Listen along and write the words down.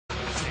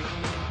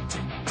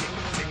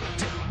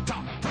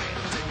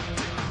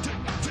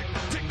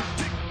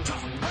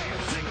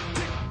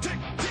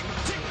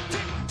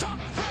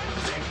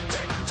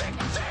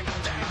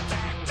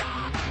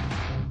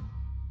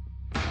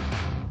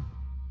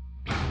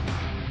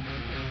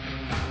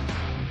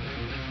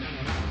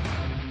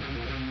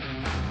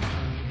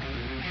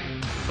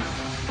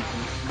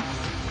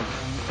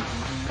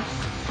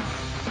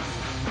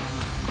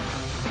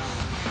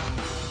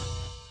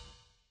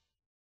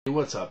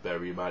What's up,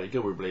 everybody?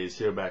 gilbertblaze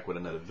here, back with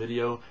another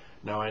video.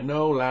 Now, I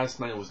know last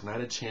night was Night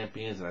of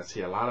Champions, and I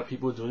see a lot of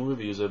people doing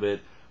reviews of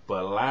it,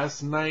 but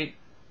last night,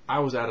 I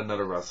was at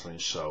another wrestling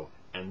show,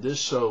 and this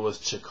show was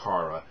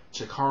CHIKARA.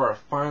 CHIKARA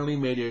finally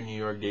made their New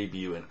York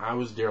debut, and I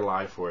was there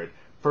live for it.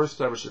 First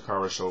ever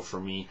CHIKARA show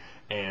for me,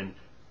 and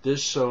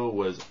this show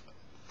was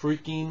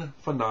freaking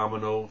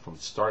phenomenal from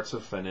start to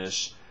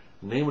finish.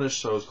 The name of the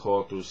show is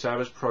called Through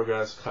Savage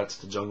Progress Cuts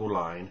to Jungle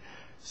Line.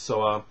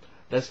 So,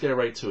 let's get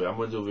right to it. I'm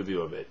going to do a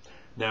review of it.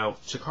 Now,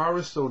 CHIKARA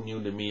is still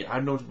new to me.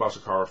 I've known about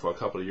CHIKARA for a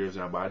couple of years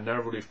now, but I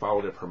never really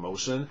followed their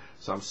promotion.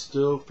 So I'm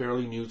still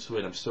fairly new to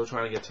it. I'm still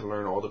trying to get to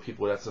learn all the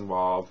people that's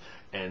involved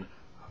and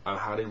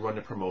how they run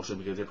the promotion,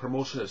 because their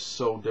promotion is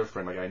so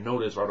different. Like, I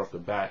noticed right off the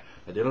bat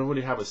that they don't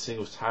really have a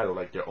singles title.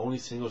 Like, their only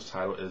singles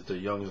title is the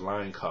Young's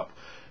Lion Cup.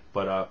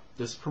 But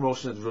this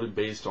promotion is really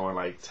based on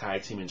like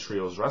tag team and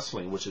trios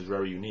wrestling, which is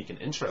very unique and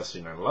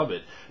interesting. I love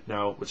it.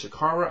 Now with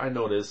CHIKARA, I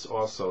noticed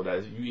also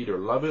that you either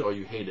love it or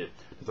you hate it.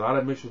 There's a lot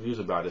of mixed reviews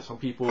about it. Some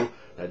people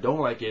that don't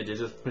like it, they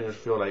just pretty much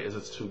feel like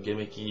it's too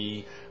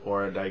gimmicky,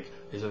 or like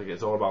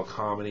it's all about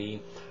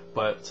comedy.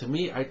 But to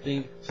me, I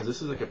think since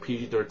this is like a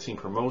PG-13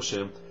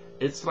 promotion,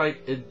 it's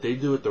like they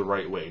do it the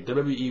right way.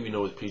 WWE, we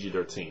know, is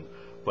PG-13,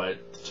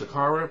 but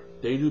CHIKARA,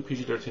 they do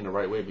PG-13 the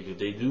right way because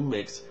they do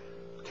mix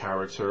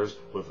characters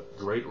with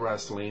great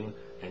wrestling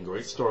and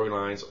great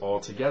storylines all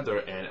together,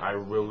 and I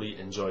really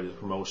enjoy this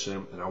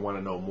promotion, and I want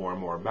to know more and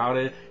more about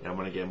it, and I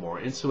want to get more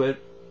into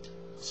it.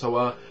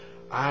 So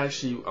I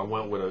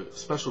went with a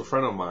special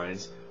friend of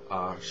mine's.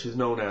 She's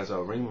known as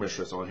a ring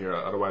mistress on here,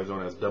 otherwise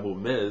known as Double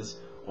Miz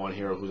on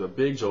here, who's a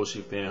big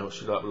Joshi fan.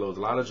 She uploads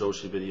a lot of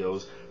Joshi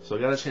videos, so I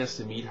got a chance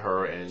to meet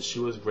her, and she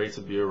was great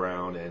to be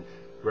around, and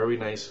very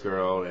nice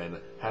girl, and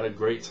had a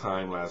great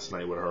time last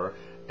night with her.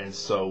 And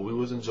so we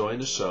was enjoying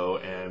the show,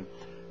 and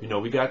you know,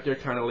 we got there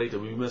kind of late that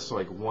we missed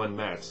like one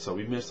match. So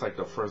we missed like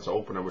the first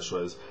opener, which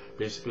was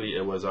basically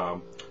it was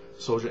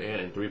Soldier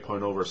Ant and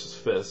 3.0 versus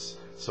F.I.S.T.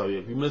 So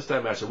yeah, we missed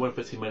that match. It went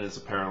 15 minutes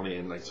apparently,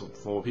 and like, so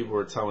from what people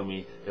were telling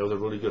me, it was a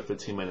really good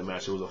 15-minute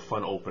match. It was a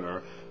fun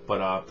opener,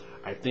 but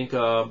I think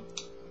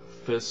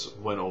F.I.S.T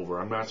went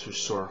over. I'm not too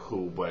sure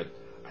who, but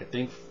I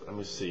think, let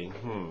me see,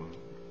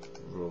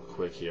 real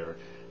quick here.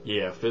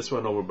 Yeah, F.I.S.T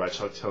went over by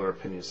Chuck Taylor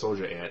opinion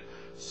Soldier Ant.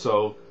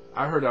 So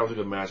I heard that was a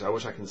good match. I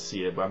wish I can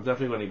see it, but I'm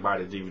definitely going to buy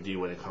the DVD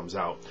when it comes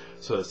out.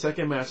 So the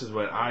second match is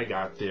when I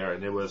got there,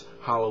 and it was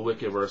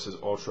Hallowicked versus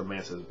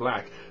Ultramantis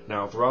Black.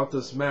 Now, throughout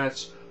this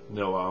match, you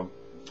know,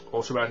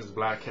 Ultramantis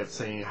Black kept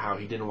saying how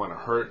he didn't want to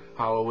hurt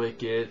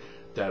Hallowicked,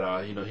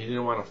 that you know, he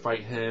didn't want to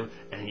fight him,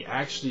 and he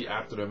actually,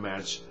 after the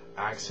match,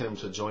 asked him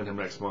to join him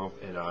next month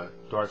in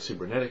Dark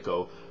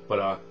Cybernetico.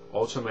 But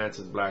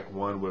Ultramantis Black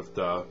won with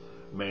the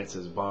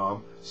Mantis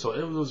Bomb, so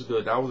it was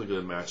good. That was a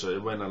good match.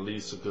 It went at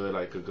least a good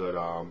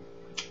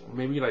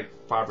maybe like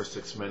 5 or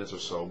 6 minutes or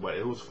so, but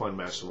it was a fun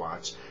match to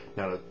watch.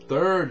 Now the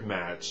third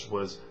match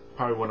was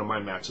probably one of my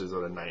matches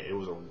of the night. It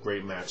was a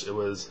great match. It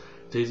was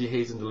Daizee,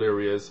 Haze, and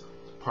Delirious,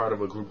 part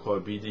of a group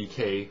called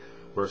BDK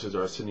versus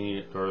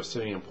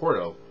Osirian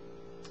Porto.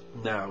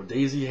 Now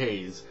Daizee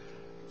Haze,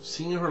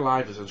 seeing her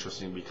live is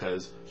interesting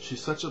because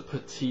she's such a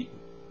petite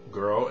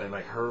girl, and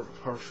like her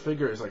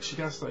figure is like,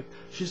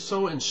 she's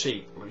so in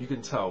shape, like, you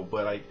can tell,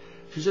 but like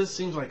she just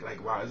seems like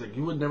wow, it's like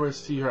you would never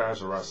see her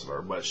as a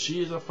wrestler, but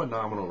she is a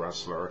phenomenal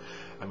wrestler.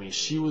 I mean,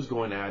 she was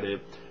going at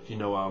it, you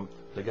know,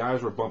 the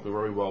guys were bumping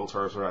very well to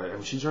her. I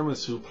mean, she German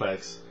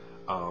suplex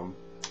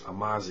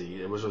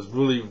Amazi. It was just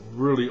really,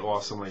 really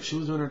awesome. Like, she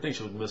was doing her thing.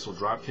 She was missile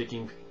drop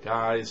kicking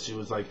guys. She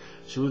was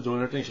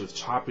doing her thing. She was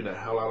chopping the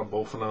hell out of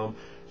both of them.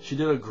 She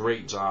did a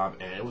great job,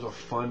 and it was a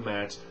fun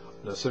match.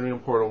 The Osirian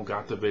Portal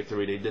got the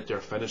victory. They did their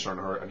finish on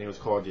her. I think it was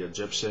called the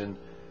Egyptian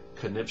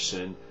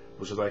Conniption,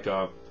 which was like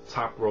a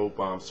top rope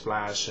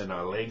splash and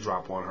a leg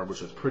drop on her,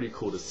 which was pretty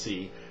cool to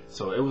see.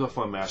 So it was a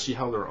fun match. She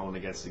held her own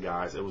against the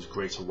guys. It was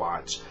great to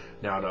watch.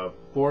 Now the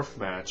fourth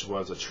match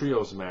was a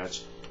trios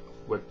match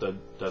with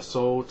the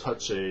Soul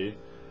Touchaz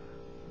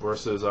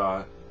versus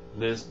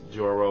Lince,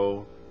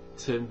 Dorado,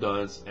 Tim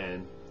Donst,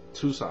 and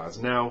Touchaz.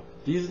 Now,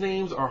 these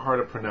names are hard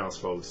to pronounce,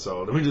 folks,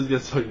 so let me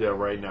just tell you that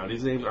right now.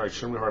 These names are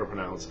extremely hard to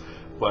pronounce,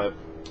 but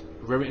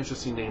very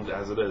interesting names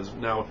as it is.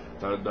 Now,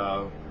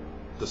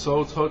 the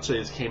Soul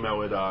Touchaz came out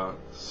with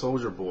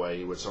Soldier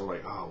Boy, which I'm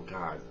like, oh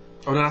god.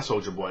 Oh, not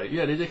Soldier Boy.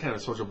 Yeah, they did kind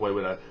of Soldier Boy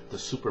with the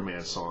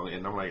Superman song,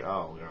 and I'm like,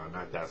 oh god,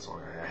 not that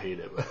song. I hate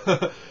it.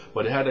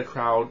 But it had the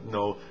crowd, you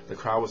know, the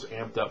crowd was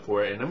amped up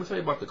for it. And let me tell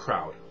you about the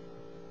crowd.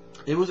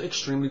 It was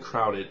extremely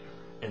crowded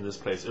in this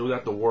place. It was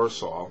at the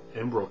Warsaw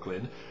in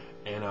Brooklyn,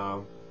 and I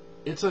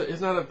don't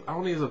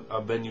think it's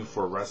a venue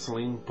for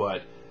wrestling,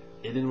 but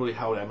it didn't really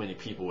hold that many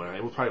people. And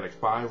it was probably like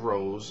 5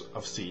 rows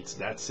of seats.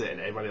 That's it, and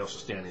everybody else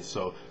was standing.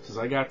 So since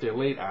I got there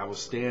late, I was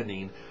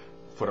standing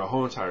for the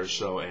whole entire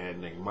show,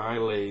 and like, my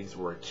legs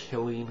were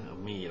killing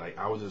me. Like,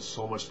 I was in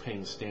so much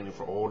pain standing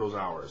for all those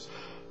hours.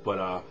 But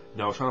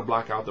now I was trying to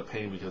block out the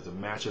pain because the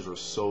matches were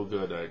so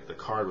good. The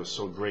card was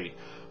so great.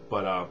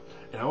 But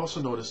and I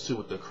also noticed too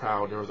with the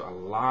crowd, there was a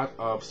lot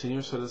of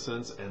senior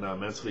citizens and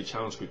mentally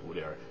challenged people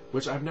there,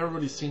 which I've never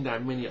really seen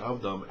that many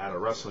of them at a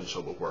wrestling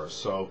show before.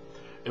 So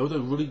it was a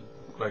really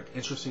like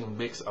interesting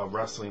mix of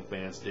wrestling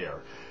fans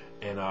there,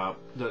 and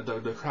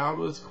the crowd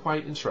was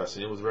quite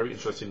interesting. It was very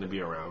interesting to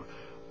be around.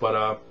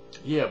 But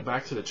yeah,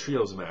 back to the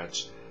trios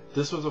match.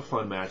 This was a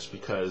fun match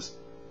because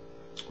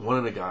one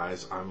of the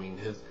guys, I mean,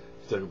 is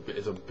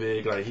a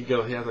big, like he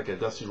has like a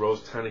Dusty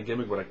Rhodes kind of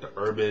gimmick, but like the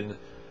urban.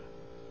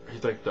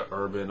 He's like the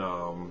urban,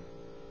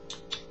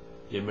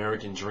 the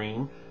American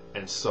Dream,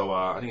 and so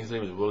I think his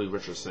name is Willie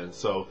Richardson.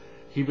 So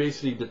he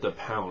basically did the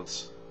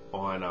pounce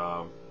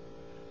on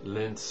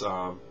Lince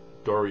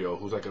Dorado,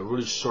 who's like a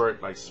really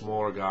short, like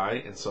smaller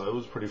guy, and so it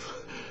was pretty.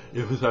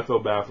 I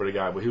felt bad for the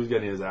guy, but he was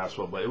getting his ass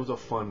whooped. But it was a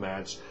fun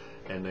match,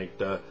 and like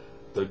the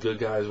good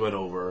guys went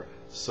over.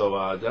 So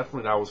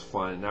definitely that was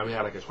fun. Now we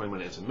had like a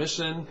 20-minute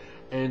intermission,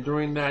 and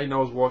during that, I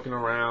was walking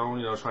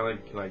around, trying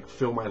to like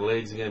feel my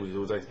legs again because it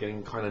was like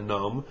getting kind of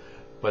numb.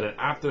 But then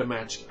after the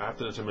match,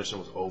 after the intermission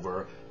was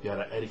over, you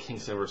had Eddie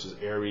Kingston versus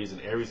Aries,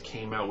 and Aries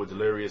came out with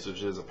Delirious,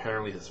 which is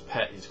apparently his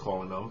pet. He's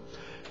calling them.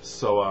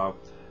 So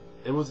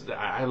it was.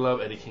 I love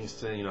Eddie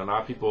Kingston. A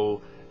lot of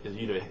people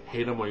either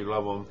hate him or you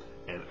love him,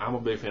 and I'm a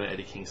big fan of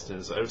Eddie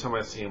Kingston. So every time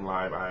I see him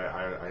live,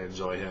 I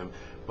enjoy him.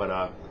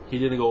 But he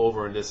didn't go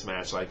over in this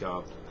match. Like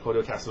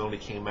Claudio Castagnoli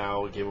came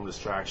out, gave him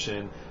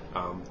distraction.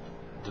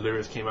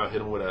 Delirious came out,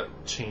 hit him with a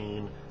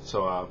chain.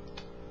 So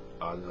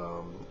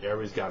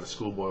Aries got a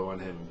schoolboy on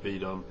him and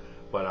beat him.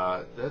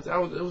 But it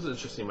was an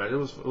interesting match. It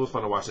was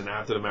fun to watch. And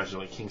after the match,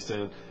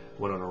 Kingston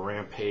went on a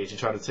rampage. He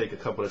tried to take a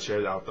couple of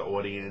chairs out the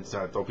audience,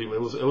 tried to throw people.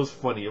 It was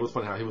funny. It was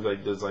funny how he was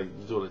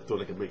like do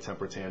like a big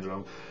temper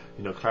tantrum.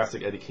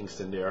 Classic Eddie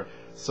Kingston there.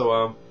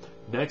 So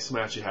next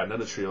match, you had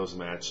another trios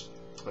match.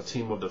 A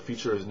team of the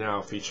future is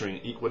now featuring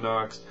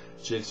Equinox,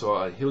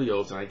 Jigsaw, and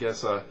Helios, and I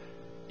guess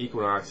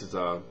Equinox is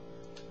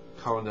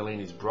Colin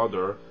Delaney's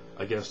brother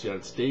against the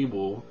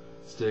unstable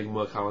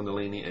Stigma, Colin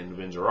Delaney,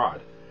 and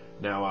Gerard.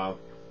 Now,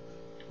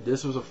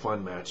 this was a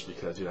fun match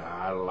because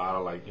had a lot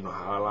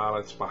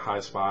of high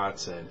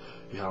spots, and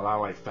you had a lot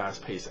of like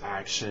fast-paced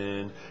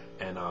action,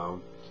 and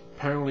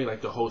apparently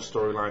like the whole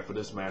storyline for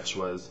this match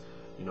was,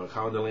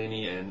 Colin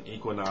Delaney and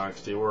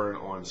Equinox, they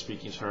weren't on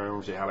speaking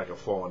terms. They had like a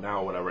falling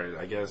out or whatever.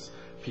 I guess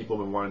people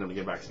have been wanting them to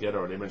get back together,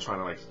 or they've been trying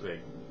to like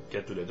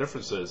get through their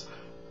differences.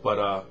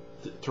 But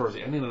towards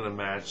the ending of the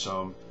match,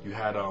 you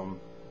had I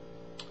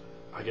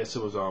guess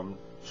it was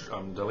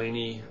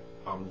Delaney,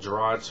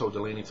 Gerard told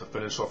Delaney to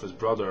finish off his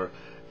brother,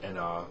 and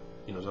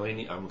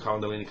Delaney,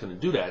 Colin Delaney couldn't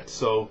do that,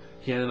 so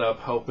he ended up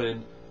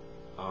helping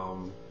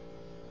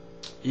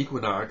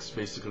Equinox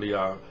basically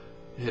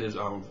hit his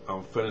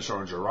finisher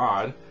on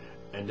Gerard.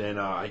 And then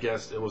I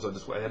guess it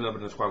ended up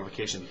in a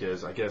disqualification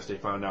because I guess they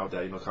found out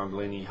that Colin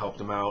Delaney helped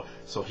him out,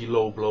 so he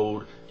low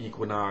blowed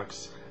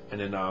Equinox,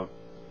 and then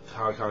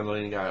Colin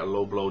Delaney got a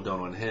low blow done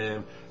on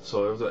him.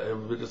 So it was a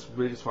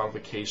big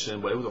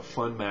disqualification, but it was a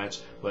fun match.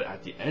 But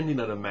at the ending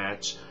of the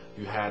match,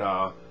 you had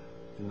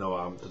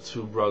the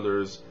two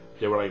brothers.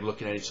 They were like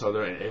looking at each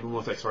other, and everyone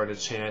was like starting to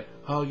chant,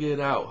 "Hug it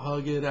out,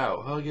 hug it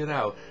out, hug it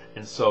out."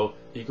 And so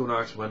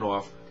Equinox went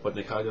off. But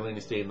then Colin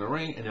Delaney stayed in the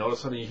ring, and then all of a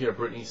sudden you hear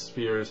Britney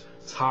Spears'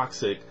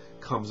 "Toxic"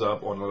 comes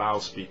up on the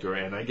loudspeaker,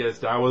 and I guess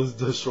that was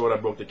the straw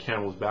that broke the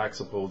camel's back,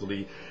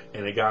 supposedly,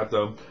 and it got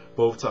them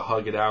both to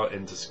hug it out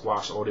and to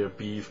squash all their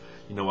beef.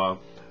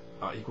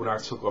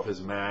 Equinox took off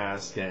his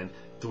mask and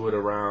threw it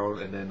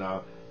around, and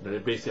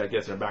then basically, I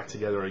guess they're back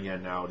together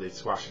again now. They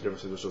squashed the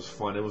differences, which was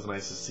fun. It was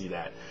nice to see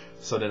that.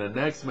 So then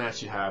the next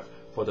match you have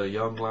for the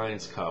Young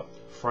Lions Cup,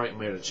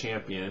 Frightmare, the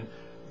champion,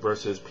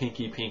 versus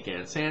Pinkie,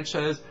 and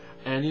Sanchez.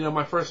 And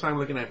my first time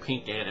looking at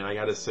Pink Ant, and I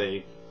gotta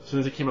say, as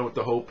soon as it came out with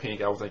the whole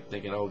pink, I was like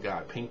thinking, oh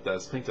god, Pink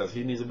Dust,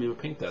 he needs to be with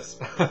Pink Dust.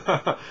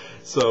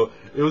 So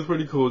it was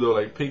pretty cool though.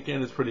 Like Pink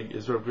Ant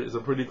is a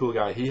pretty cool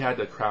guy. He had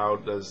the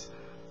crowd that's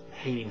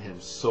hating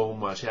him so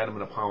much. He had him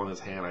in the palm of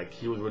his hand. Like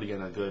he was really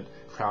getting a good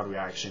crowd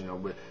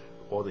reaction, with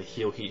all the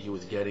heel heat he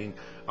was getting.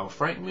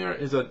 Frightmare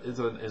is a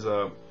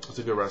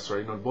good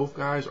wrestler. Both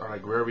guys are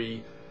like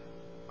very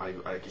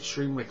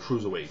extremely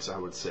cruiserweights, I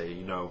would say,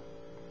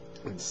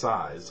 in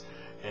size.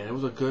 And it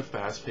was a good,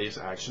 fast-paced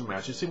action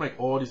match. It seemed like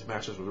all these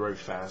matches were very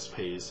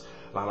fast-paced,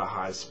 a lot of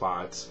high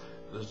spots.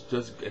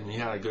 And he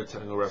had a good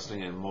technical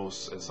wrestling in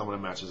some of the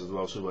matches as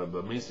well too.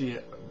 But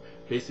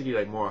basically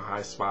like more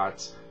high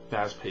spots,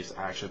 fast-paced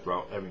action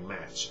throughout every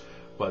match.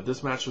 But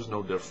this match was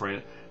no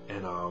different.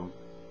 And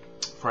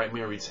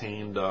Frightmare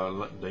retained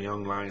the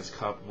Young Lions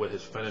Cup with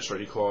his finisher.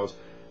 He calls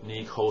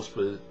Nick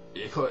Hospit.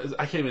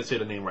 I can't even say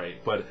the name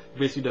right, but he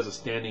basically does a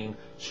standing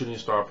shooting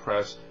star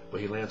press, but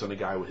he lands on the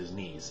guy with his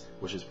knees,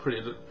 which is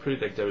pretty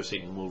like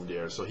devastating move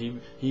there. So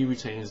he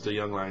retains the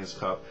Young Lions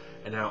Cup.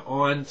 And now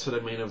on to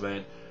the main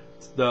event,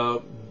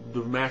 the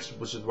match,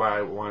 which is why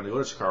I wanted to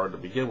go to CHIKARA to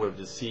begin with,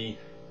 to see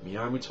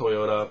Manami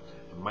Toyota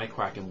and Mike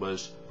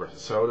Quackenbush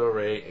versus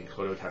Sara and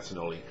Claudio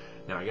Castagnoli.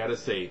 Now I gotta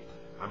say,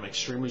 I'm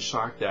extremely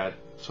shocked that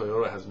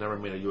Toyota has never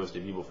made a US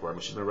debut before. I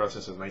mean, she's been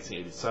wrestling since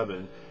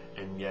 1987,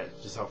 and yet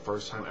just her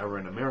first time ever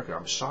in America.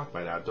 I'm shocked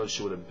by that. I thought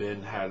she would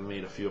have had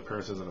made a few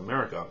appearances in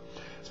America,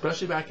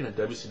 especially back in the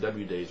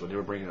WCW days when they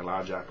were bringing a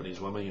lot of Japanese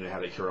women. You know, they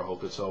had Akira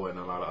Hokuto and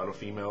a lot of other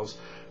females.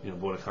 You know,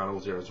 Budokan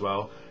was there as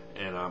well,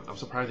 and I'm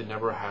surprised they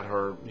never had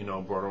her, you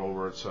know, brought her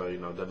over to, you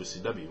know,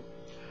 WCW.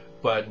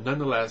 But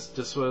nonetheless,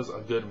 this was a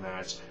good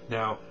match.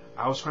 Now,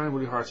 I was trying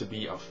really hard to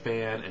be a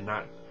fan and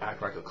not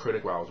act like a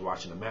critic while I was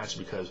watching the match,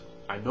 because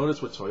I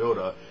noticed with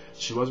Toyota,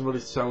 she wasn't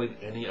really selling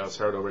any of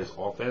Sara Del Rey's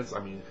offense.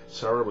 I mean,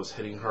 Sara was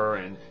hitting her,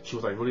 and she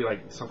was like really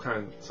like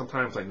sometimes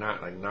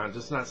not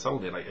just not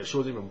selling it. Like she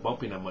wasn't even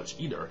bumping that much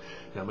either.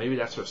 Now maybe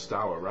that's her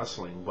style of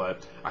wrestling, but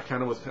I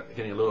kind of was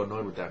getting a little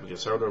annoyed with that, because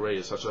Sara Del Rey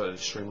is such an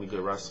extremely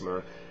good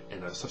wrestler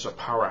and such a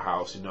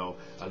powerhouse. You know,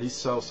 at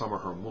least sell some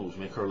of her moves,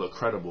 make her look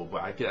credible.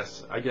 But I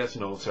guess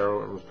you know,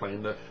 Sara was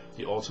playing the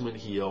ultimate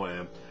heel,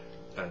 and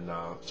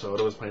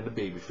Toyota was playing the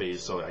babyface,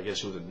 so I guess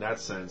she was, in that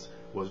sense,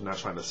 was not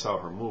trying to sell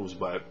her moves,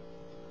 but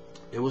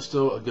it was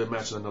still a good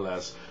match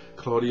nonetheless.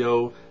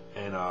 Claudio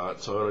and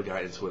Toyota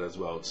got into it as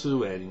well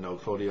too, and you know,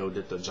 Claudio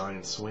did the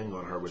giant swing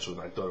on her, which was,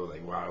 I thought it was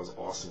like, wow, it was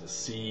awesome to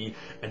see.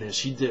 And then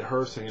she did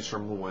her signature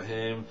move on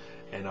him,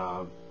 and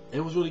it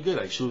was really good.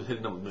 Like she was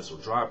hitting them with missile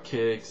drop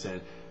kicks,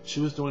 and she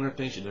was doing her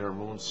thing. She did her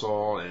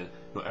moonsault, and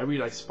you know, every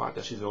like spot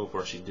that she's going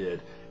for, she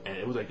did. And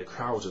it was like the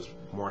crowd was just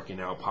marking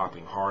out,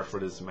 popping hard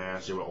for this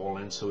match. They were all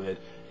into it.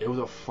 It was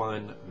a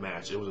fun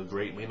match. It was a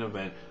great main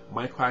event.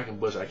 Mike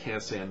Quackenbush, I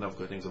can't say enough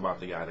good things about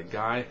the guy. The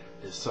guy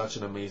is such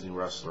an amazing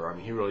wrestler. I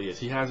mean, he really is.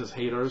 He has his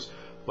haters,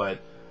 but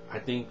I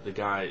think the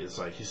guy is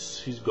like,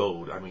 he's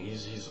gold. I mean,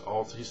 he's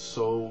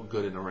so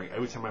good in the ring.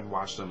 Every time I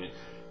watched him,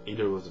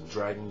 either it was in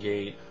Dragon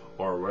Gate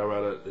or wherever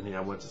other thing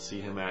I went to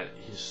see him at,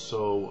 he's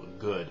so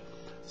good.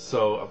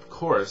 So of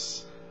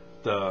course,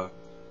 the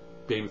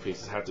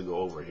babyfaces had to go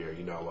over here.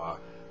 You know,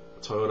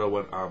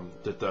 Toyota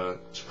did the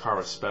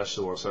CHIKARA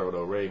special on Sara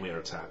Del Rey, made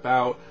her tap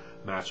out.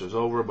 Match was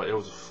over, but it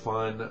was a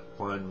fun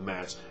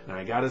match. And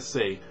I gotta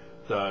say,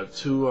 the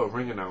two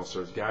ring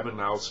announcers, Gavin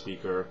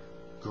Loudspeaker,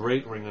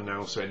 great ring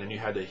announcer, and then you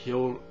had the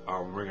heel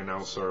ring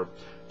announcer,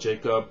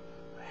 Jacob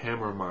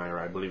Hammermeyer,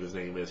 I believe his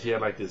name is. He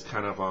had like this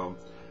kind of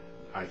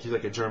he's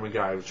like a German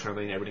guy who's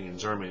translating everything in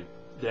German.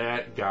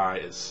 That guy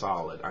is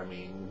solid. I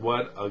mean,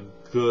 what a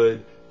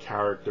good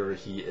character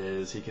he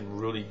is. He can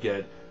really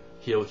get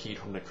heel heat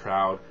from the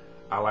crowd.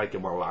 I like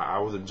him a lot. I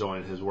was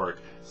enjoying his work.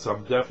 So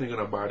I'm definitely going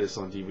to buy this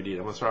on DVD.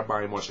 I'm going to start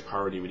buying more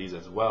CHIKARA DVDs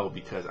as well,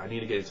 because I need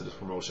to get into this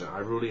promotion. I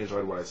really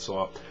enjoyed what I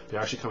saw. They're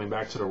actually coming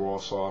back to the Raw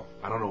Saw.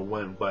 I don't know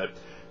when, but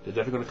they're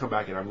definitely going to come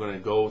back, and I'm going to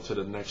go to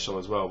the next show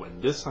as well.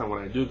 And this time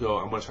when I do go,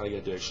 I'm going to try to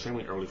get there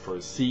extremely early for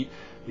a seat,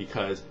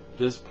 because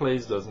this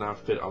place does not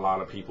fit a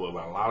lot of people.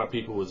 But a lot of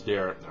people was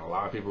there, and a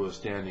lot of people were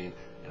standing,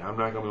 and I'm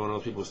not going to be one of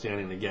those people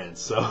standing again.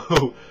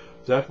 So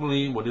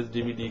definitely, when this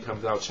DVD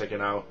comes out, check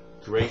it out.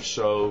 Great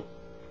show.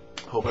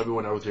 Hope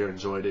everyone that was there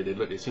enjoyed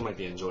it. They seemed like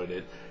they enjoyed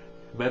it.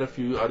 Met a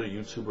few other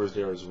YouTubers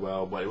there as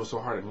well, but it was so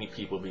hard to meet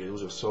people because it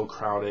was just so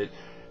crowded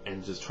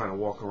and just trying to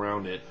walk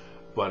around it.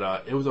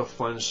 But it was a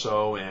fun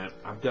show, and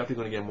I'm definitely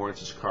going to get more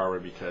into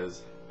CHIKARA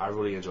because I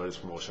really enjoyed this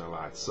promotion a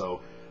lot.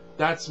 So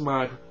that's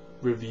my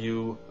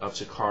review of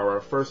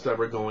CHIKARA. First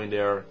ever going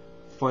there.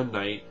 Fun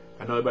night.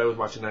 I know everybody was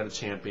watching Night of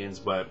Champions,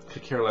 but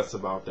could care less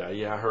about that.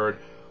 Yeah, I heard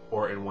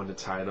Orton won the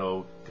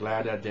title.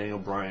 Glad that Daniel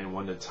Bryan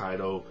won the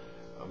title.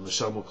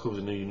 Michelle McCool's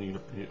a new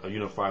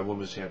unified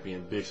women's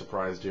champion. Big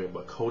surprise there.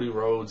 But Cody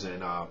Rhodes and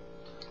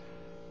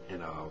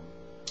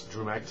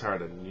Drew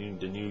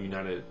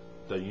McIntyre,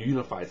 the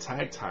unified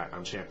tag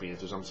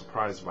champions, which I'm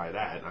surprised by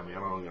that. I mean, I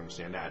don't really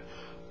understand that.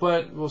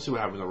 But we'll see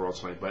what happens on Raw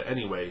tonight. But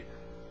anyway,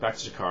 back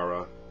to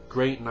CHIKARA.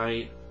 Great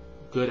night,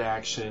 good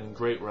action,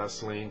 great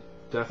wrestling.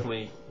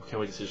 Definitely can't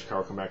wait to see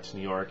CHIKARA come back to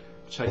New York.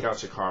 Check out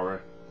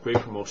CHIKARA. Great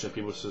promotion.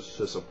 People should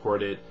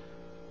support it.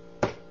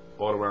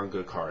 All around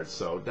good cards.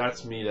 So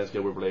that's me. That's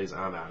gilbertblaze.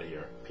 I'm out of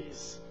here.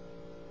 Peace.